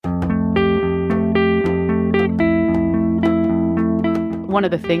One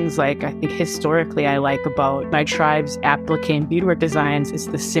of the things, like, I think historically I like about my tribe's applique beadwork designs is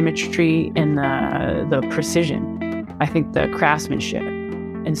the symmetry and the precision. I think the craftsmanship.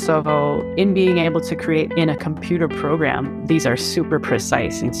 And so in being able to create in a computer program, these are super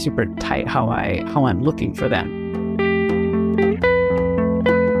precise and super tight how I'm looking for them.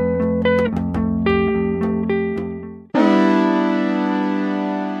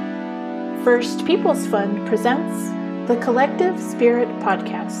 First Peoples Fund presents the Collective Spirit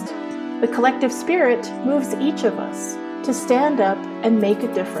Podcast. The collective spirit moves each of us to stand up and make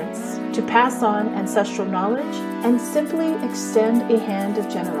a difference, to pass on ancestral knowledge, and simply extend a hand of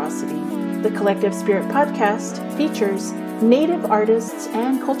generosity. The Collective Spirit Podcast features Native artists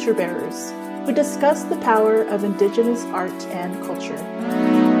and culture bearers who discuss the power of Indigenous art and culture.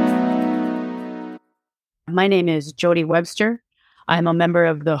 My name is Jodi Webster. I'm a member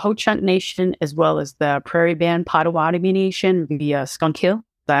of the Ho-Chunk Nation as well as the Prairie band Potawatomi Nation via Skunk Hill.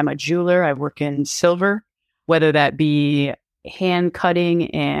 I'm a jeweler. I work in silver, whether that be hand cutting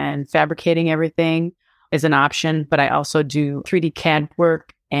and fabricating everything is an option, but I also do 3D CAD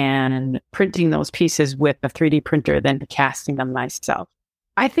work and printing those pieces with a 3D printer, then casting them myself.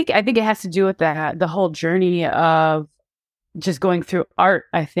 I think it has to do with the whole journey of just going through art.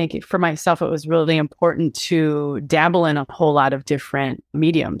 I think for myself, it was really important to dabble in a whole lot of different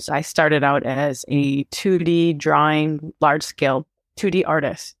mediums. I started out as a 2D drawing, large scale 2D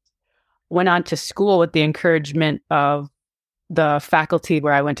artist. Went on to school with the encouragement of the faculty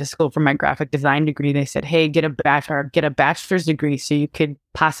where I went to school for my graphic design degree. They said, hey, get a bachelor's degree so you could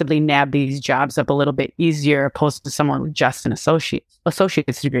possibly nab these jobs up a little bit easier opposed to someone with just an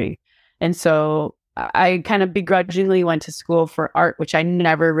associate's degree. And so I kind of begrudgingly went to school for art, which I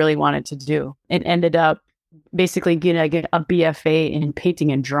never really wanted to do. It ended up basically getting a BFA in painting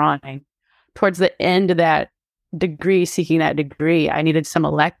and drawing. Towards the end of that degree, seeking that degree, I needed some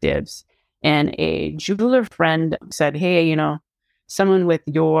electives. And a jeweler friend said, hey, someone with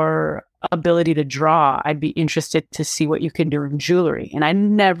your ability to draw, I'd be interested to see what you can do in jewelry. And I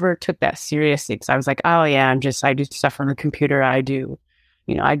never took that seriously because I was like, oh yeah, I do stuff on the computer. I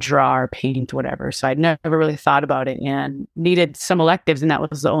draw or paint, whatever. So I'd never really thought about it and needed some electives. And that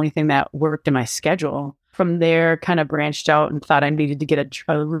was the only thing that worked in my schedule. From there, kind of branched out and thought I needed to get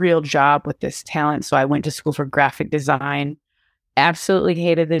a real job with this talent. So I went to school for graphic design. Absolutely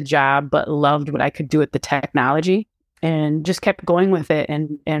hated the job, but loved what I could do with the technology and just kept going with it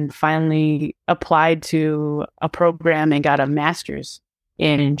and finally applied to a program and got a master's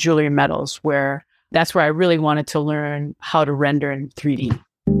in jewelry metals, where that's where I really wanted to learn how to render in 3D.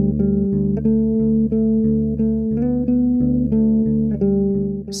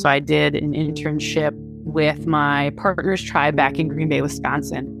 So I did an internship with my partner's tribe back in Green Bay,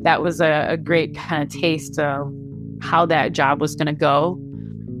 Wisconsin. That was a great kind of taste of how that job was going to go.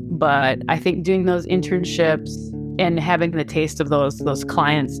 But I think doing those internships and having the taste of those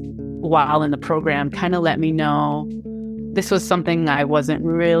clients while in the program kind of let me know this was something I wasn't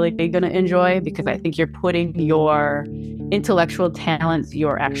really going to enjoy, because I think you're putting your intellectual talents,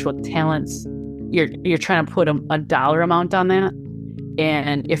 your actual talents, you're trying to put a dollar amount on that.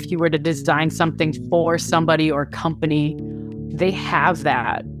 And if you were to design something for somebody or company, they have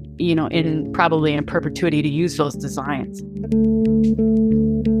that, probably in perpetuity to use those designs.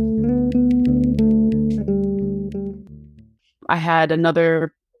 I had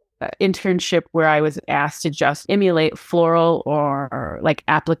another internship where I was asked to just emulate floral or like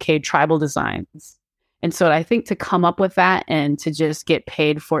applique tribal designs. And so I think to come up with that and to just get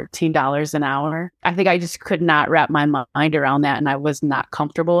paid $14 an hour, I think I just could not wrap my mind around that. And I was not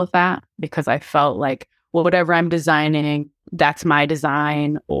comfortable with that because I felt like, well, whatever I'm designing, that's my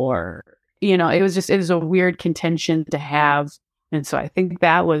design, or, it was a weird contention to have. And so I think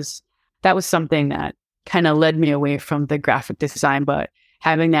that was something that kind of led me away from the graphic design, but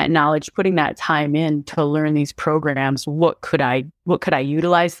having that knowledge, putting that time in to learn these programs, what could I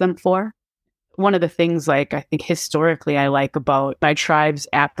utilize them for? One of the things, like, I think historically I like about my tribe's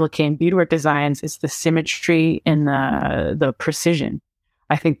applique beadwork designs is the symmetry and the precision.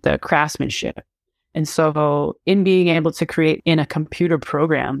 I think the craftsmanship. And so in being able to create in a computer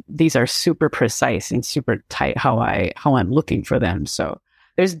program, these are super precise and super tight how I'm looking for them. So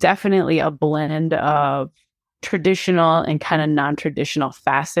there's definitely a blend of traditional and kind of non-traditional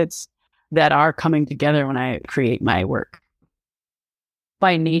facets that are coming together when I create my work.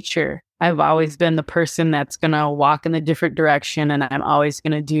 By nature, I've always been the person that's going to walk in a different direction, and I'm always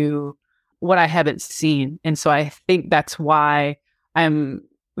going to do what I haven't seen. And so I think that's why I'm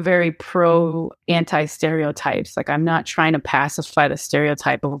very pro anti-stereotypes. Like, I'm not trying to pacify the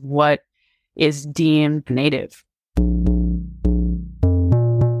stereotype of what is deemed native.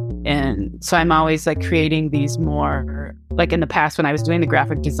 And so I'm always like creating these more, like in the past when I was doing the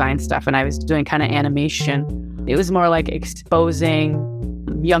graphic design stuff and I was doing kind of animation, it was more like exposing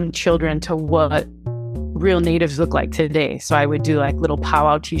young children to what real natives look like today. So I would do like little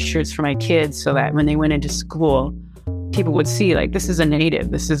powwow t-shirts for my kids so that when they went into school, people would see like, this is a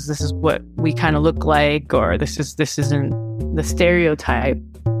native, this is what we kind of look like, or this isn't the stereotype.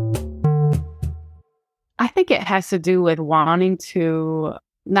 I think it has to do with wanting to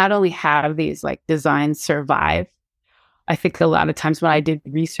not only have these like designs survive. I think a lot of times when I did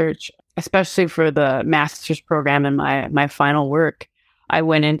research, especially for the master's program and my final work, I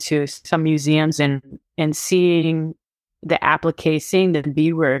went into some museums and seeing the applique, seeing the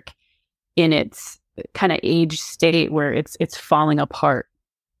beadwork in its kind of age state where it's falling apart,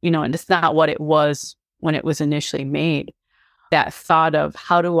 and it's not what it was when it was initially made. That thought of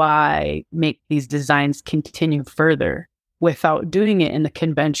how do I make these designs continue further without doing it in the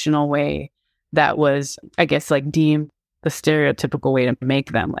conventional way that was, I guess, like deemed the stereotypical way to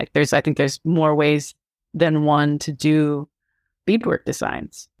make them. Like I think there's more ways than one to do beadwork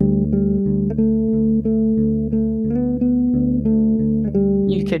designs.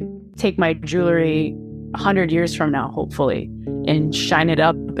 You could take my jewelry 100 years from now, hopefully, and shine it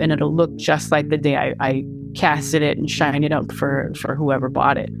up and it'll look just like the day I casted it and shine it up for whoever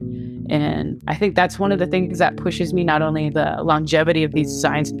bought it. And I think that's one of the things that pushes me, not only the longevity of these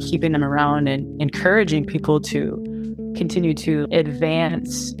designs and keeping them around and encouraging people to continue to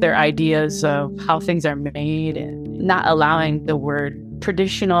advance their ideas of how things are made and not allowing the word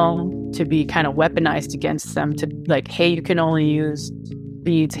traditional to be kind of weaponized against them, to like, hey, you can only use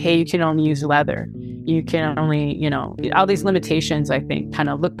beads, hey, you can only use leather, you can only, all these limitations. I think kind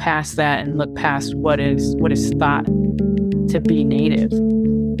of look past that and look past what is thought to be native.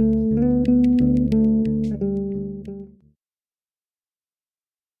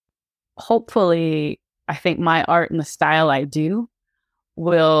 Hopefully, I think my art and the style I do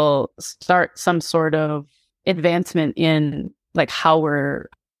will start some sort of advancement in like how we're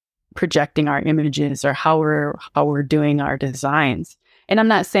projecting our images or how we're doing our designs. And I'm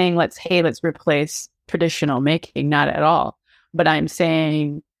not saying let's replace traditional making, not at all. But I'm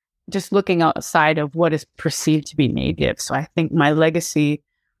saying just looking outside of what is perceived to be native. So I think my legacy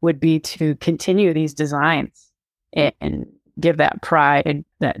would be to continue these designs and give that pride,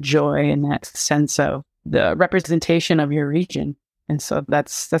 that joy, and that sense of the representation of your region. And so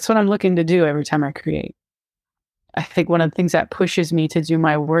that's what I'm looking to do every time I create. I think one of the things that pushes me to do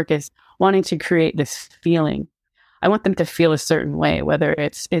my work is wanting to create this feeling. I want them to feel a certain way, whether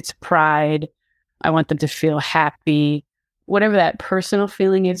it's pride. I want them to feel happy, whatever that personal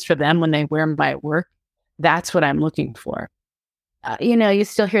feeling is for them when they wear my work. That's what I'm looking for. You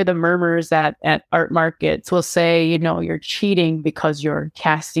still hear the murmurs at art markets will say, you're cheating because you're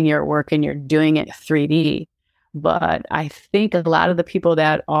casting your work and you're doing it 3D. But I think a lot of the people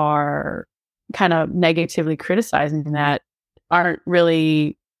that are kind of negatively criticizing that aren't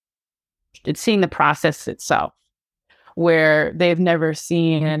really seeing the process itself, where they've never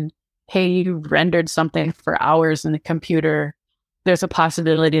seen, hey, you rendered something for hours in the computer. There's a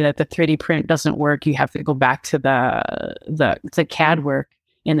possibility that the 3D print doesn't work. You have to go back to the CAD work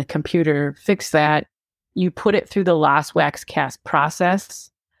in the computer, fix that. You put it through the lost wax cast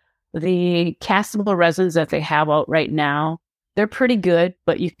process. The castable resins that they have out right now, they're pretty good,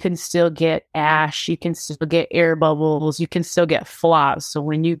 but you can still get ash, you can still get air bubbles, you can still get flaws. So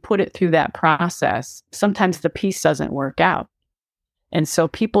when you put it through that process, sometimes the piece doesn't work out. And so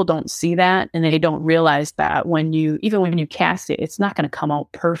people don't see that, and they don't realize that even when you cast it, it's not going to come out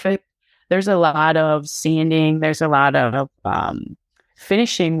perfect. There's a lot of sanding, there's a lot of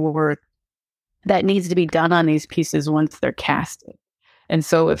finishing work that needs to be done on these pieces once they're casted. And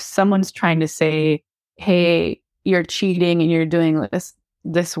so if someone's trying to say, hey, you're cheating and you're doing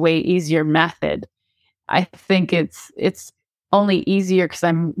this way easier method, I think it's only easier because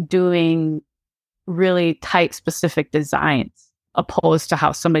I'm doing really tight, specific designs, opposed to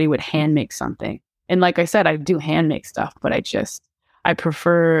how somebody would hand make something. And like I said, I do hand make stuff, but I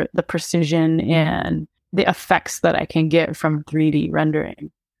prefer the precision and the effects that I can get from 3D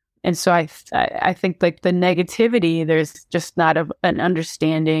rendering. And so I think like the negativity, there's just not an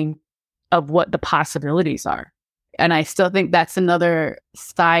understanding of what the possibilities are. And I still think that's another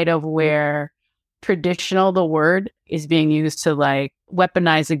side of where traditional, the word, is being used to like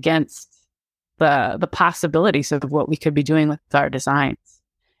weaponize against the possibilities of what we could be doing with our designs.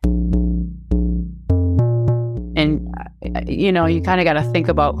 And, you kind of got to think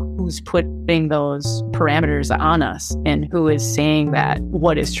about who's putting those parameters on us and who is saying that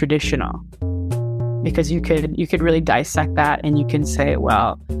what is traditional. Because you could really dissect that and you can say,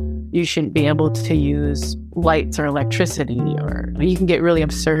 well, you shouldn't be able to use lights or electricity, or you can get really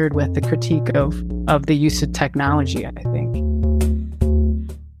absurd with the critique of the use of technology, I think.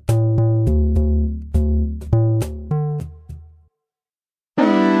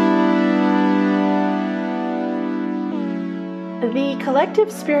 The Collective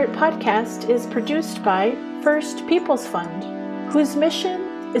Spirit podcast is produced by First Peoples Fund, whose mission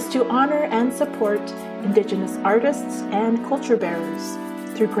is to honor and support Indigenous artists and culture bearers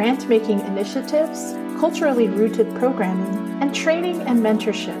through grant-making initiatives, culturally rooted programming, and training and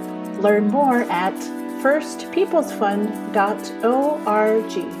mentorship. Learn more at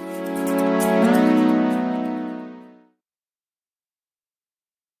firstpeoplesfund.org.